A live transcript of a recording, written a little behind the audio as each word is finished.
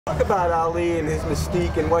Talk about Ali and his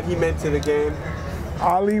mystique and what he meant to the game.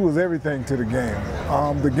 Ali was everything to the game.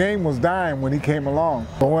 The game was dying when he came along.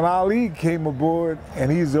 But when Ali came aboard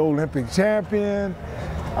and he's the Olympic champion,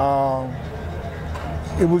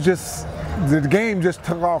 it was just, the game just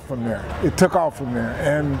took off from there. It took off from there.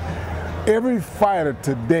 And every fighter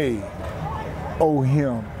today owe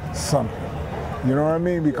him something. You know what I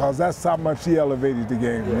mean? Because that's how much he elevated the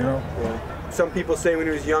game, you know? Yeah. Some people say when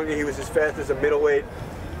he was younger he was as fast as a middleweight.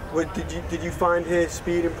 Did you find his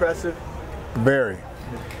speed impressive? Very.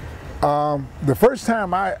 The first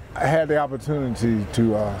time I had the opportunity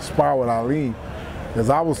to spar with Ali, because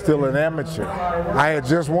I was still an amateur. I had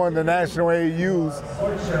just won the national AUs.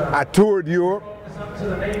 I toured Europe.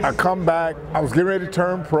 I come back. I was getting ready to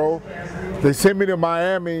turn pro. They sent me to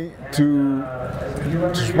Miami to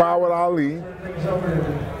spar with Ali.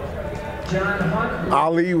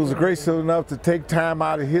 Ali was gracious enough to take time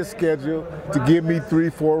out of his schedule to give me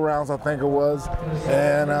 3-4 rounds, I think it was,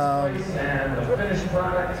 and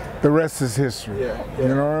the rest is history. You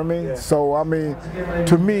know what I mean? So, I mean,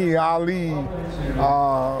 to me, Ali,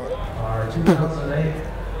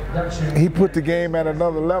 he put the game at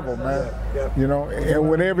another level, man. You know, and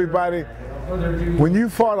when you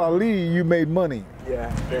fought Ali, you made money.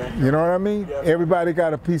 You know what I mean? Everybody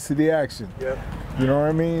got a piece of the action. You know what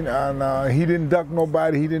I mean? And he didn't duck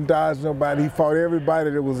nobody, he didn't dodge nobody, he fought everybody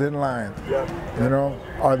that was in line. You know?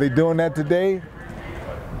 Are they doing that today?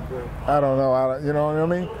 I don't know, you know what I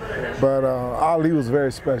mean? But Ali was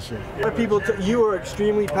very special. A lot of people, you were an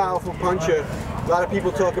extremely powerful puncher. A lot of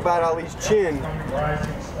people talk about Ali's chin.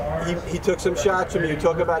 He took some shots from you.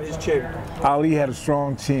 Talk about his chin. Ali had a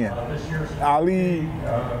strong chin. Ali,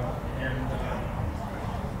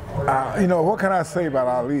 you know, what can I say about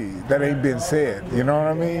Ali that ain't been said? You know what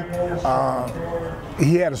I mean?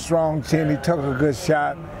 He had a strong chin. He took a good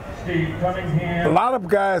shot. A lot of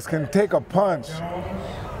guys can take a punch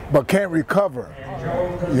but can't recover.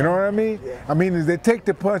 You know what I mean? I mean, they take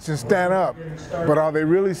the punch and stand up, but are they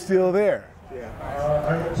really still there?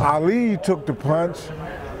 Ali took the punch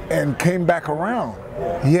and came back around.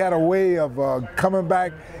 He had a way of coming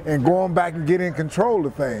back and going back and getting in control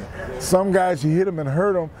of things. Some guys, you hit them and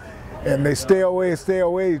hurt them, and they stay away,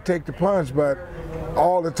 you take the punch, but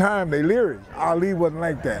all the time they leery. Ali wasn't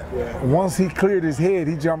like that. Once he cleared his head,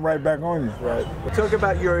 he jumped right back on you. We'll talk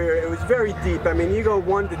about your era. It was very deep. I mean, you go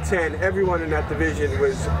 1 to 10, everyone in that division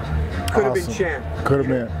could have been champ. Could have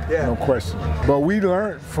been, no question. But we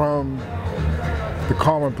learned from the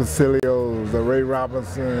Carmen Pacilios, the Ray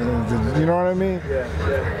Robinsons, you know what I mean?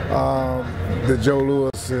 The Joe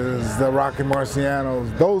Lewises, the Rocky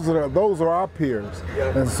Marcianos. Those are our peers.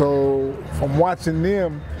 And so from watching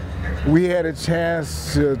them, we had a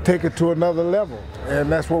chance to take it to another level,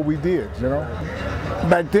 and that's what we did, you know.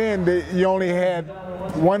 Back then, you only had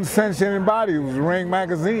one sanctioning body, it was Ring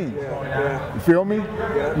Magazine. You feel me?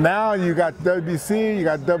 Now you got WBC, you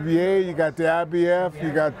got WA, you got the IBF,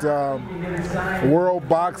 you got World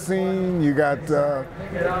Boxing, you got,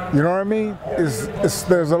 you know what I mean?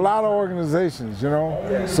 There's a lot of organizations, you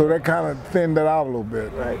know, so that kind of thinned it out a little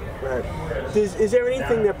bit. Is there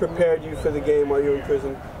anything that prepared you for the game while you were in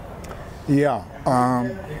prison? Yeah.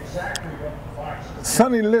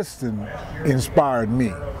 Sonny Liston inspired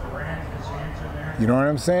me. You know what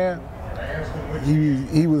I'm saying?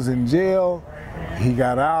 He was in jail, he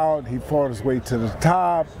got out, he fought his way to the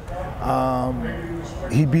top,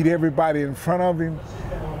 he beat everybody in front of him.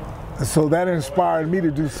 So that inspired me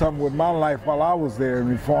to do something with my life while I was there in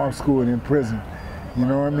reform school and in prison. You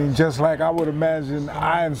know what I mean? Just like I would imagine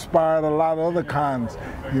I inspired a lot of other cons,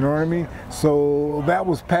 you know what I mean? So that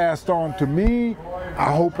was passed on to me.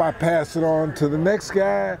 I hope I pass it on to the next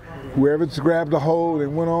guy. Whoever's grabbed a hold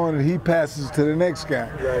and went on, and he passes to the next guy.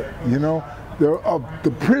 You know,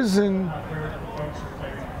 the prison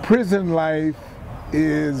life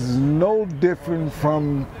is no different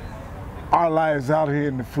from our lives out here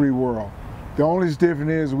in the free world. The only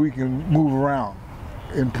difference is we can move around.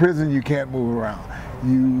 In prison, you can't move around.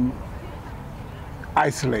 You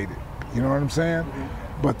isolated. You know what I'm saying?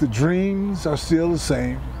 But the dreams are still the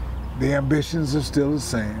same. The ambitions are still the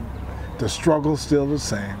same. The struggle's still the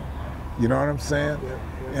same. You know what I'm saying?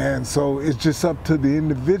 And so it's just up to the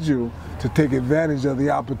individual to take advantage of the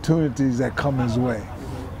opportunities that come his way.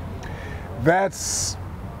 That's,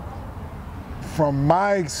 from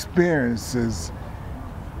my experiences,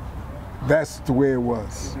 that's the way it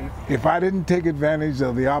was. If I didn't take advantage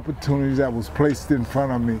of the opportunities that was placed in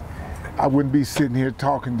front of me, I wouldn't be sitting here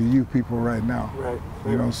talking to you people right now.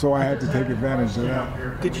 You know, so I had to take advantage of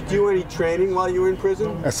that. Did you do any training while you were in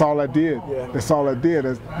prison? That's all I did. That's all I did.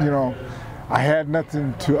 You know, I had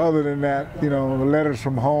nothing to other than that, you know, letters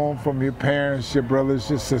from home, from your parents, your brothers,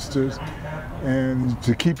 your sisters, and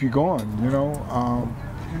to keep you going, you know.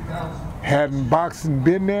 Hadn't boxing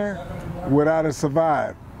been there, would I have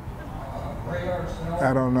survived?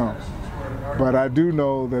 I don't know. But I do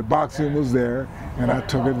know that boxing was there, and I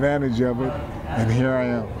took advantage of it, and here I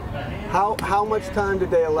am. How much time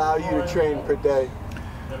did they allow you to train per day?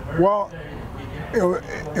 Well,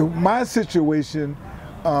 in my situation,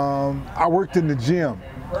 I worked in the gym.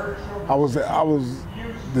 I was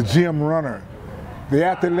the gym runner. The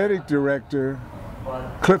athletic director,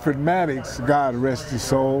 Clifford Maddox, God rest his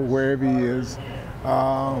soul, wherever he is,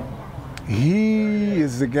 he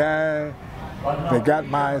is the guy that got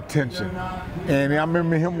my attention. And I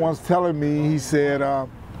remember him once telling me, he said,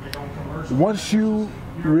 once you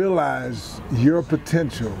realize your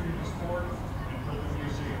potential,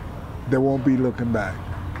 there won't be looking back.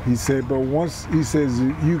 He said, but once, he says,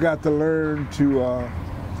 you got to learn to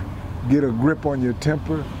get a grip on your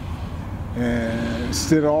temper, and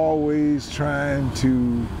instead of always trying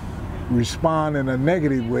to respond in a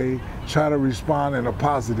negative way, try to respond in a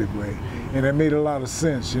positive way. And it made a lot of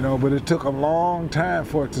sense, you know, but it took a long time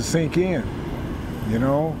for it to sink in, you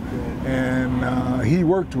know, and he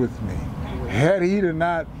worked with me. Had he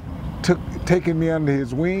not taken me under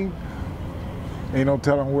his wing, ain't no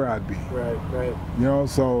telling where I'd be. Right, right. You know,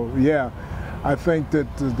 so yeah, I think that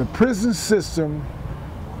the prison system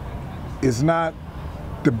is not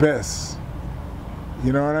the best.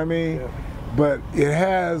 You know what I mean? Yeah. But it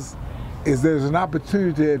has, there's an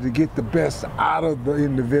opportunity to get the best out of the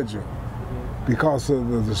individual because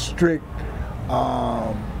of the strict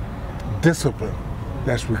discipline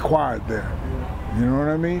that's required there. You know what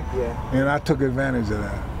I mean? Yeah. And I took advantage of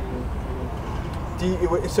that.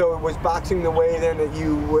 So was boxing the way then that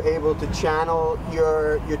you were able to channel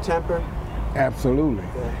your temper? Absolutely.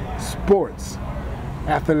 Yeah. Sports,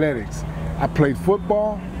 athletics. I played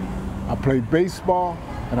football, I played baseball,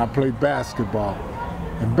 and I played basketball.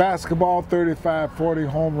 In basketball, 35, 40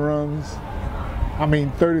 home runs.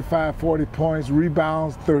 35, 40 points,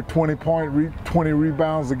 rebounds, 20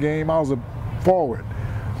 rebounds a game. I was a forward.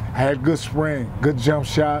 I had good spring, good jump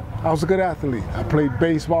shot. I was a good athlete. I played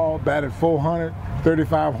baseball, batted 400,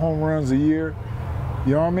 35 home runs a year.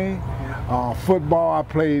 You know what I mean? Football, I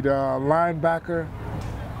played linebacker,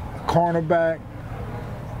 cornerback,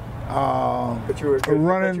 but you were a good,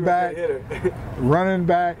 running back, running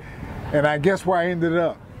back, and I guess where I ended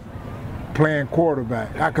up playing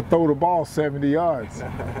quarterback. I could throw the ball 70 yards.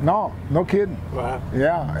 No kidding. Wow.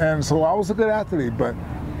 Yeah, and so I was a good athlete, but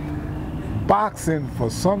boxing, for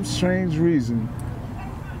some strange reason,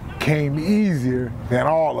 came easier than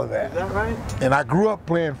all of that. Is that right? And I grew up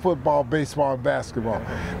playing football, baseball, and basketball.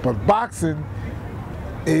 But boxing,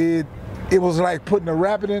 it was like putting a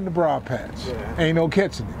rabbit in the briar patch. Yeah. Ain't no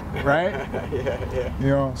catching it, right? Yeah. You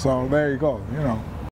know, so there you go, you know.